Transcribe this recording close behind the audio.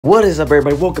What is up,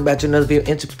 everybody? Welcome back to another video.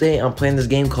 And today I'm playing this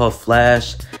game called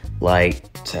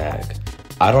Flashlight Tag.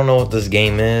 I don't know what this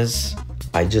game is.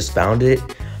 I just found it.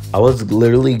 I was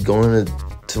literally going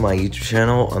to my YouTube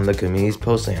channel on the communities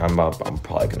post saying I'm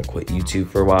probably gonna quit YouTube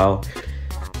for a while.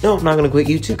 No, I'm not gonna quit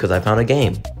YouTube because I found a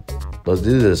game. Let's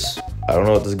do this. I don't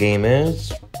know what this game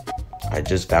is. I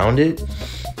just found it.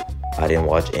 I didn't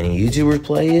watch any YouTubers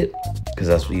play it because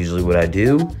that's usually what I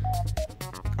do.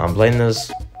 I'm playing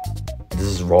this. This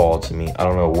is raw to me. I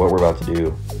don't know what we're about to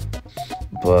do,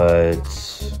 but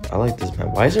I like this map.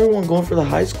 Why is everyone going for the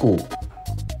high school?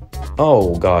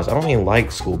 Oh gosh, I don't even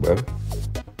like school, bro.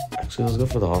 Actually, let's go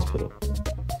for the hospital.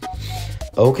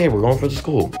 Okay, we're going for the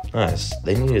school. Nice.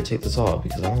 They need to take this off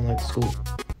because I don't like the school.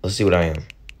 Let's see what I am.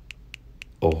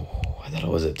 Oh, I thought I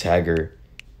was a tagger.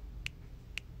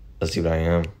 Let's see what I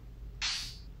am.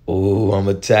 Oh, I'm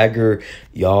a tagger.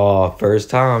 Y'all,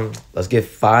 first time. Let's get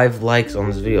 5 likes on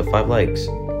this video. 5 likes.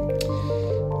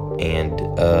 And,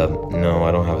 no,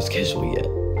 I don't have a schedule yet.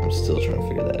 I'm still trying to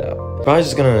figure that out. It's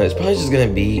probably just gonna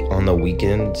be on the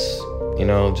weekends. You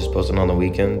know, just posting on the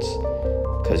weekends.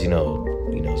 Because, you know,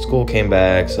 school came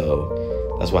back.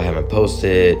 So, that's why I haven't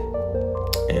posted.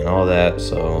 And all that.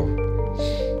 So,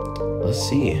 let's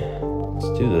see.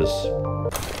 Let's do this.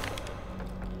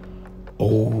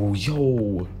 Oh,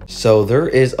 yo. So there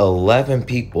is 11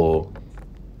 people,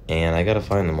 and I gotta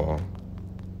find them all.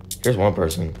 Here's one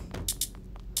person.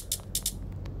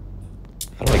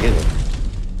 How do I get them?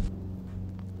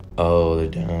 Oh, they're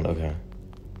down. Okay.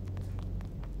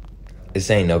 It's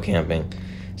saying no camping.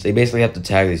 So you basically have to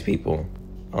tag these people.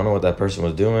 I don't know what that person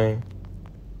was doing.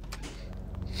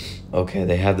 Okay,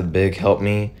 they have the big help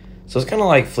me. So it's kind of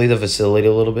like flee the facility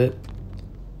a little bit.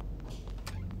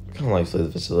 Kind of like flee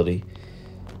the facility.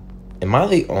 Am I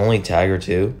the only tagger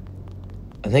too?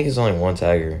 I think it's only one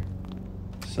tagger.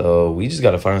 So we just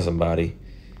gotta find somebody.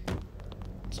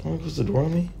 Someone close the door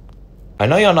on me? I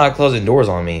know y'all not closing doors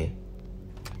on me.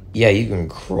 Yeah, you can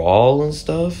crawl and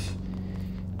stuff.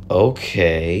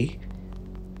 Okay.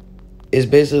 It's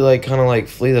basically like kind of like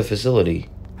flee the facility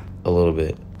a little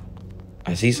bit.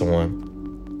 I see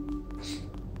someone.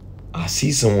 I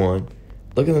see someone.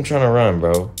 Look at them trying to run,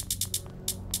 bro.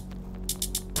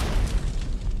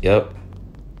 Yep,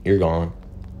 you're gone.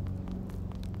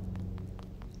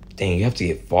 Dang, you have to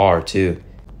get far too.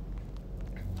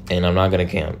 And I'm not gonna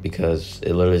camp because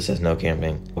it literally says no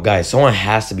camping. Well, guys, someone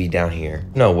has to be down here.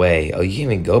 No way. Oh, you can't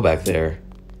even go back there.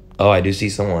 Oh, I do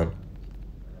see someone.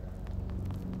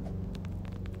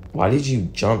 Why did you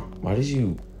jump? Why did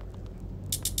you?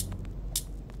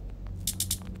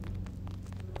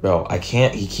 Bro, I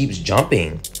can't. He keeps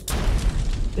jumping.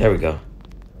 There we go.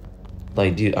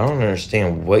 Like, dude, I don't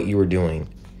understand what you were doing.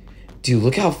 Dude,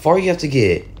 look how far you have to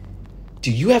get.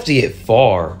 Dude, you have to get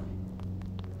far.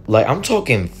 Like, I'm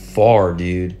talking far,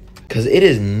 dude. Because it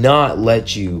does not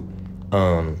let you,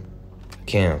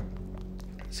 camp.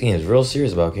 This game is real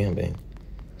serious about camping.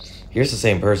 Here's the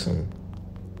same person.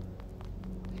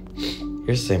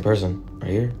 Here's the same person.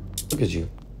 Right here. Look at you.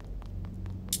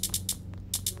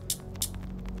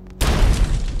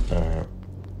 Alright.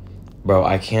 Bro,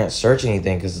 I can't search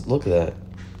anything because look at that.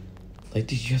 Like,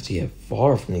 dude, you have to get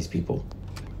far from these people.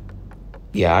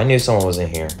 Yeah, I knew someone was in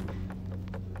here.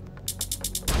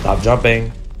 Stop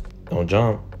jumping. Don't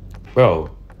jump.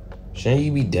 Bro, shouldn't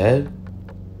you be dead?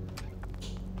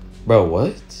 Bro,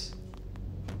 what?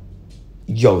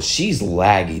 Yo, she's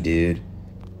laggy, dude.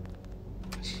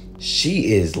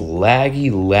 She is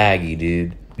laggy,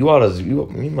 dude. You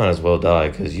might as well die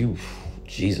because you...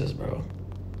 Jesus, bro.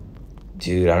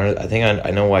 Dude, I think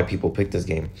I know why people pick this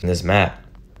game. And this map.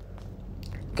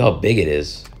 Look how big it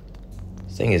is.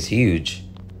 This thing is huge.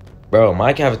 Bro,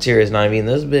 my cafeteria is not even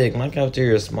this big. My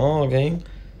cafeteria is small, gang.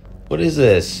 What is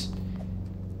this?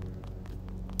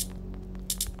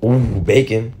 Ooh,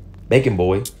 bacon. Bacon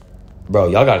boy. Bro,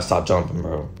 y'all gotta stop jumping,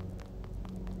 bro.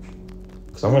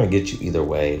 Because I'm gonna get you either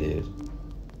way, dude.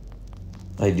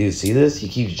 Like, dude, see this? He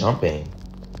keeps jumping.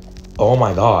 Oh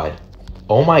my god.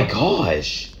 Oh my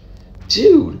gosh.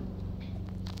 Dude,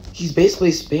 he's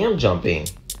basically spam jumping.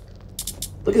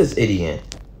 Look at this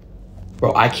idiot.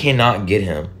 Bro, I cannot get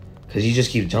him because he just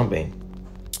keeps jumping.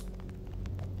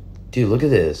 Dude, look at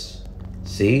this.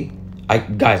 See?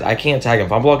 Guys, I can't tag him.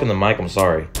 If I'm blocking the mic, I'm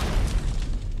sorry.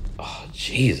 Oh,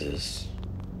 Jesus.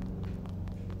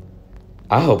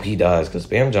 I hope he dies because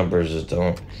spam jumpers just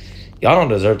don't... Y'all don't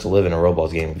deserve to live in a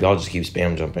Roblox game if y'all just keep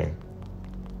spam jumping.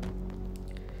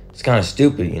 It's kind of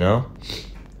stupid, you know?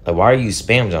 Like, why are you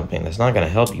spam jumping? That's not gonna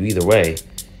help you either way.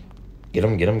 Get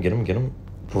him, get him, get him, get him.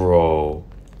 Bro,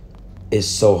 it's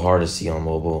so hard to see on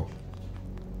mobile.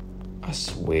 I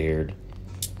swear.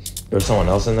 There's someone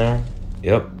else in there.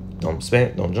 Yep. Don't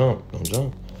spin. Don't jump. Don't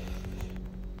jump.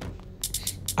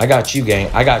 I got you,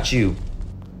 gang. I got you.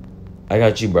 I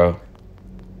got you, bro.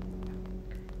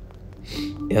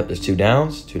 Yep, there's 2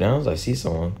 downs. 2 downs. I see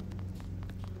someone.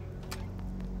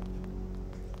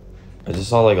 I just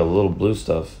saw like a little blue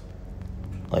stuff.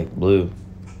 Like blue.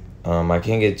 I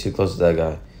can't get too close to that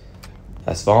guy.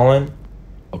 Has fallen.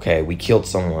 Okay, we killed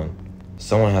someone.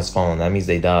 Someone has fallen. That means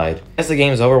they died. I guess the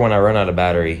game's over when I run out of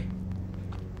battery.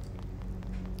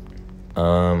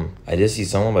 I did see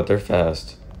someone, but they're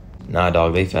fast. Nah,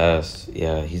 dog, they fast.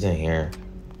 Yeah, he's in here.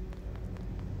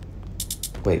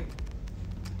 Wait.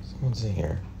 Someone's in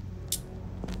here.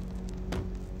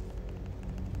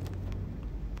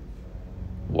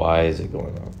 Why is it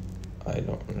going up? I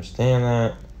don't understand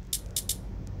that.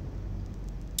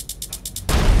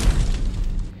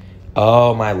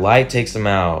 Oh, my light takes them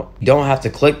out. You don't have to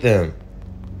click them.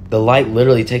 The light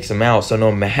literally takes them out. So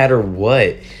no matter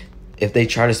what, if they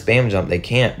try to spam jump, they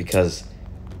can't because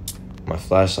my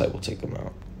flashlight will take them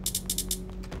out.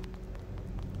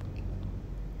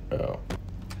 Bro.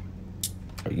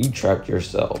 You trapped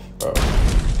yourself, bro.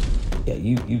 Yeah,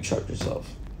 you trapped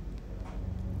yourself.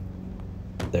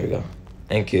 There we go.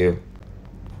 Thank you.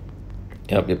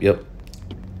 Yep.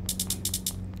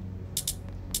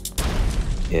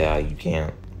 Yeah, you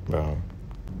can't, bro.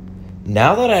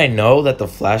 Now that I know that the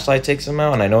flashlight takes them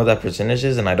out and I know what that percentage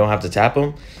is and I don't have to tap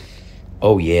them,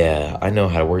 oh yeah, I know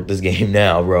how to work this game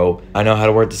now, bro. I know how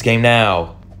to work this game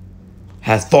now.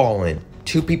 Has fallen.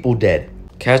 2 people dead.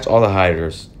 Catch all the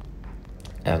hiders.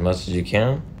 As much as you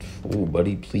can. Ooh,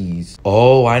 buddy, please.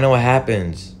 Oh, I know what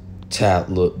happens. Tap,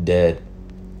 look, dead.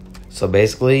 So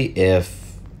basically,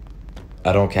 if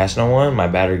I don't catch no one, my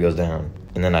battery goes down.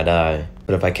 And then I die.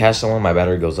 But if I catch someone, my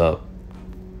battery goes up.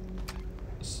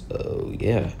 So,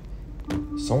 yeah.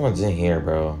 Someone's in here,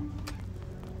 bro.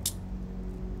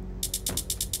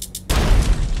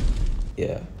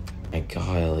 Yeah. My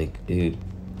God, like, dude.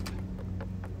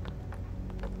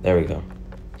 There we go.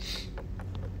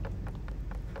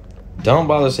 Don't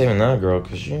bother saving that girl,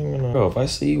 because you ain't gonna... Bro, if I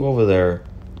see you over there...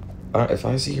 if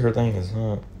I see her thing, it's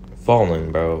not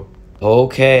falling, bro.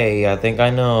 Okay, I think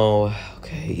I know.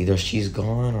 Okay, either she's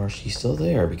gone or she's still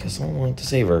there because someone wanted to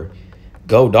save her.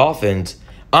 Go Dolphins.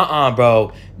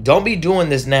 Bro. Don't be doing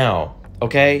this now,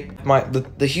 okay?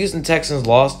 The Houston Texans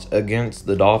lost against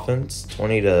the Dolphins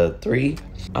 20-3.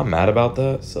 I'm mad about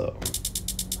that, so...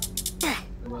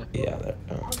 Yeah, there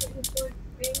we go.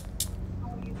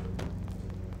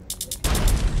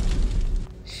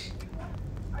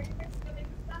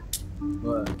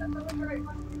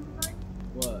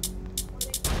 What?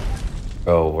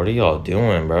 Bro, what are y'all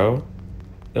doing, bro?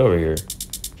 Get over here.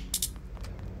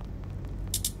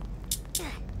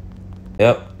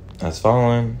 Yep, that's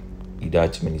fallen. You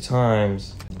died too many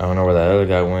times. I don't know where that other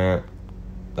guy went.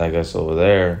 That guy's over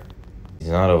there. He's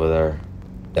not over there.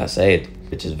 Got saved.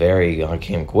 Which is very, I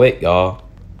came quick, y'all.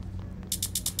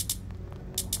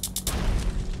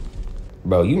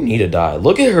 Bro, you need to die.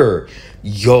 Look at her.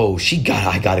 Yo,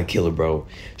 I gotta kill her, bro.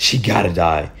 She gotta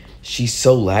die. She's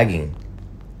so lagging.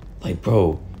 Like,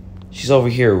 bro, she's over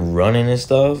here running and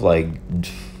stuff. Like,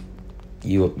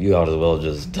 you ought as well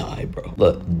just die, bro.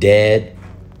 Look, dead.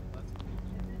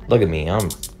 Look at me.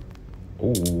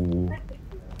 Ooh.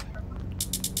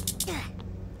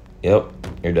 Yep,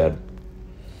 you're dead.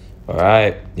 All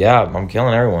right. Yeah, I'm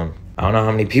killing everyone. I don't know how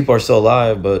many people are still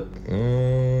alive, but...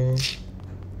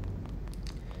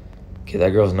 Okay,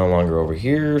 that girl's no longer over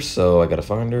here, so I gotta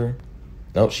find her.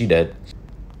 Nope, she dead.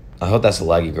 I hope that's a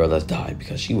laggy girl that's died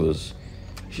because she was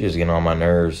getting on my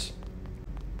nerves.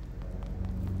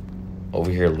 Over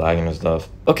here lagging and stuff.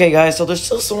 Okay, guys, so there's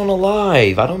still someone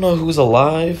alive. I don't know who's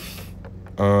alive.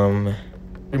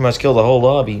 Pretty much killed the whole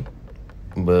lobby.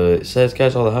 But it says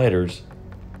catch all the hiders.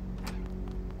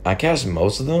 I catched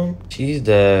most of them. She's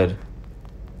dead.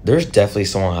 There's definitely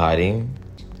someone hiding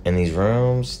in these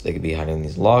rooms. They could be hiding in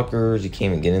these lockers. You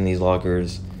can't even get in these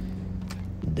lockers.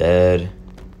 Dead.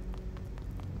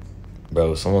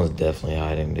 Bro, someone's definitely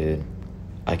hiding, dude.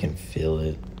 I can feel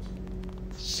it.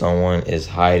 Someone is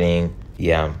hiding.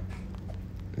 Yeah.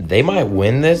 They might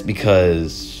win this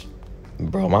because...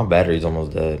 Bro, my battery's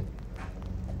almost dead.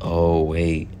 Oh,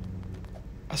 wait.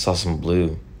 I saw some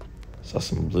blue.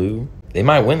 They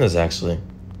might win this, actually.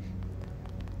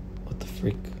 What the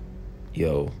freak?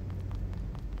 Yo.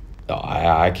 Oh,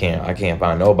 I can't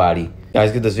find nobody.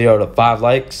 Guys, get this video to 5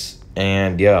 likes.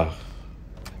 And, yeah.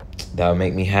 That would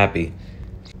make me happy.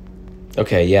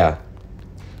 Okay, yeah.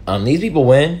 These people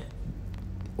win.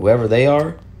 Whoever they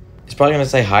are. It's probably going to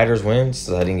say hiders win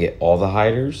since I didn't get all the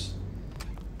hiders.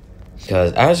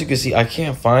 Because as you can see, I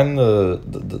can't find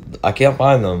I can't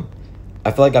find them.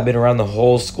 I feel like I've been around the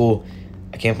whole school.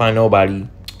 I can't find nobody.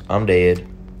 I'm dead.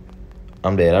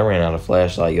 I'm dead. I ran out of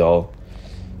flashlight, y'all.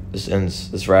 This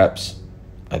ends. This wraps.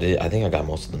 I think I got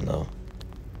most of them though.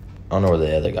 I don't know where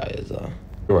the other guy is though.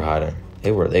 They were hiding.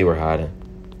 They were hiding.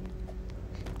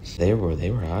 They were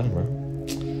hiding, bro.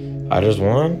 Hiders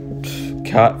won.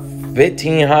 Caught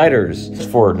 15 hiders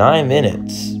for 9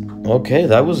 minutes. Okay,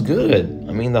 that was good.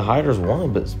 I mean, the hiders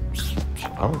won, but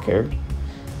I don't care.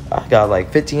 I got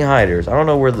like 15 hiders. I don't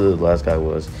know where the last guy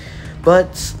was,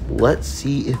 but let's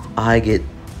see if I get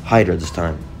hider this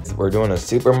time. We're doing a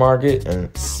supermarket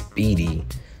and speedy.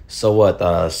 So what?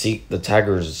 See, the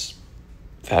tagger's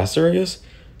faster, I guess.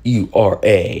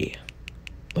 URA.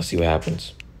 Let's see what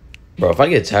happens, bro. If I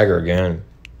get tagger again,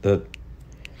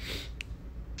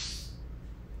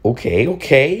 okay.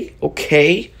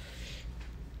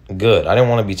 Good. I didn't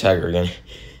want to be tagger again.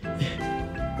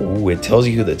 Ooh, it tells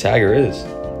you who the tagger is.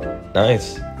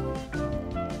 Nice.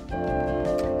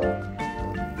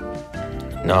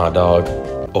 Nah, dog.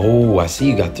 Oh, I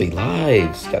see you got 3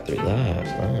 lives. Got 3 lives.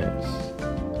 Nice.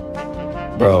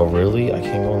 Bro, really? I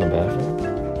can't go in the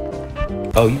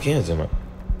bathroom? Oh, you can zoom out.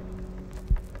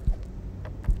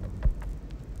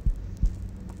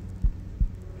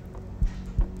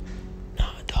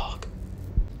 Nah, dog.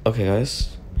 Okay, guys.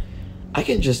 I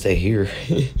can just stay here.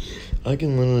 I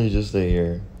can literally just stay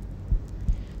here.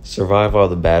 Survive while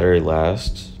the battery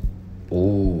lasts.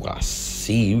 Ooh, I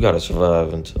see. You gotta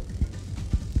survive until...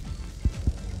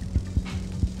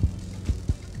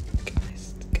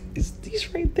 Guys,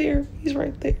 he's right there. He's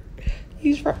right there.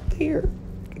 He's right there.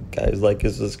 Guys, like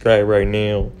and subscribe right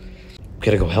now.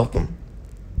 Gotta go help him.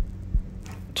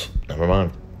 Never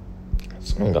mind.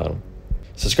 Someone got him.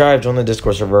 Subscribe, join the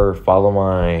Discord server, follow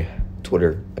my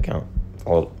Twitter account.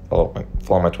 Follow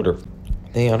my Twitter.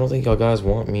 Hey, I don't think y'all guys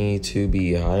want me to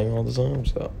be hiding all the time,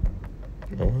 so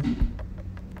you know what?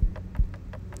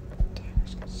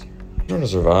 I'm trying to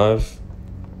survive.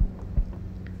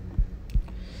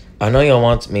 I know y'all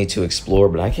want me to explore,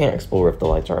 but I can't explore if the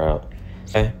lights are out.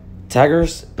 Okay.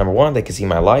 Taggers, number 1, they can see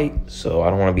my light, so I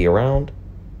don't want to be around.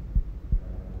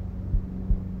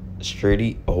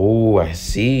 Sturdy. Oh, I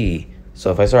see.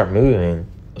 So if I start moving,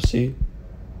 let's see.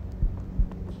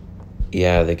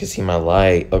 Yeah, they can see my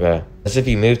light. Okay. That's if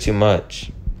you move too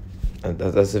much.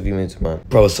 That's if you move too much.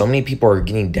 Bro, so many people are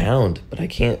getting downed, but I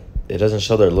can't. It doesn't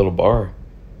show their little bar.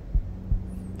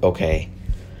 Okay.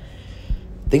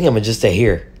 I think I'm going to just stay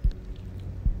here.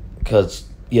 Because,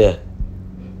 yeah.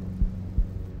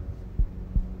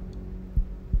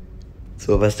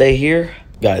 So if I stay here.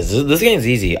 Guys, this game's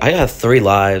easy. I got 3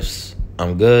 lives.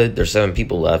 I'm good. There's 7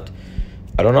 people left.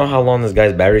 I don't know how long this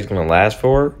guy's battery's going to last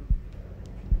for.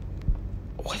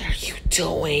 What are you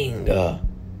doing?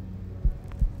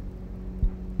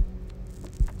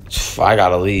 I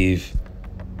gotta leave.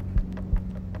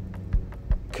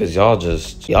 Cause y'all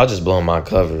just blowing my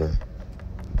cover.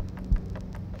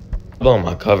 Blowing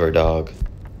my cover, dog.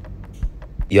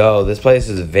 Yo, this place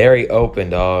is very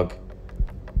open, dog.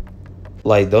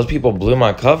 Like, those people blew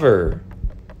my cover.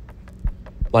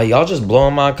 Like, y'all just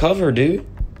blowing my cover, dude.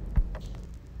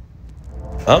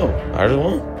 Oh, I just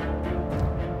won.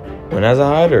 When as a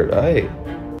hider, hey.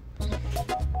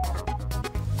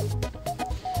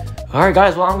 Alright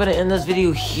guys, well I'm gonna end this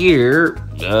video here.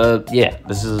 Yeah,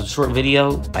 this is a short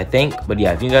video, I think. But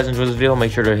yeah, if you guys enjoyed this video,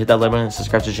 make sure to hit that like button and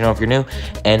subscribe to the channel if you're new.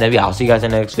 And yeah, I'll see you guys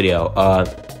in the next video.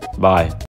 Bye.